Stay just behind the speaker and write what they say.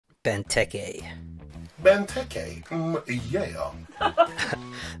Benteke. Benteke? Yeah.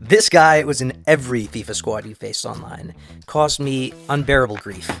 This guy was in every FIFA squad you faced online. Caused me unbearable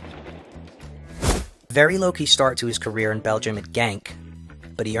grief. Very low-key start to his career in Belgium at Genk,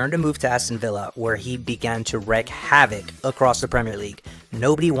 but he earned a move to Aston Villa, where he began to wreak havoc across the Premier League.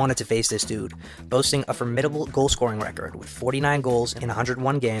 Nobody wanted to face this dude. Boasting a formidable goal-scoring record with 49 goals in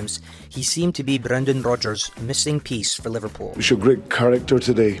 101 games, he seemed to be Brendan Rodgers' missing piece for Liverpool. We showed great character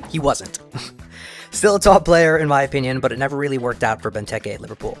today. He wasn't. Still a top player in my opinion, but it never really worked out for Benteke at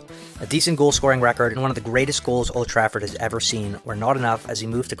Liverpool. A decent goal-scoring record and one of the greatest goals Old Trafford has ever seen were not enough as he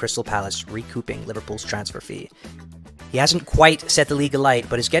moved to Crystal Palace, recouping Liverpool's transfer fee. He hasn't quite set the league alight,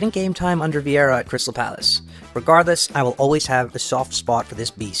 but is getting game time under Vieira at Crystal Palace. Regardless, I will always have a soft spot for this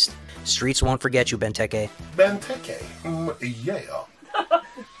beast. Streets won't forget you, Benteke. Benteke? Yeah.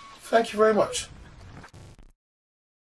 Thank you very much.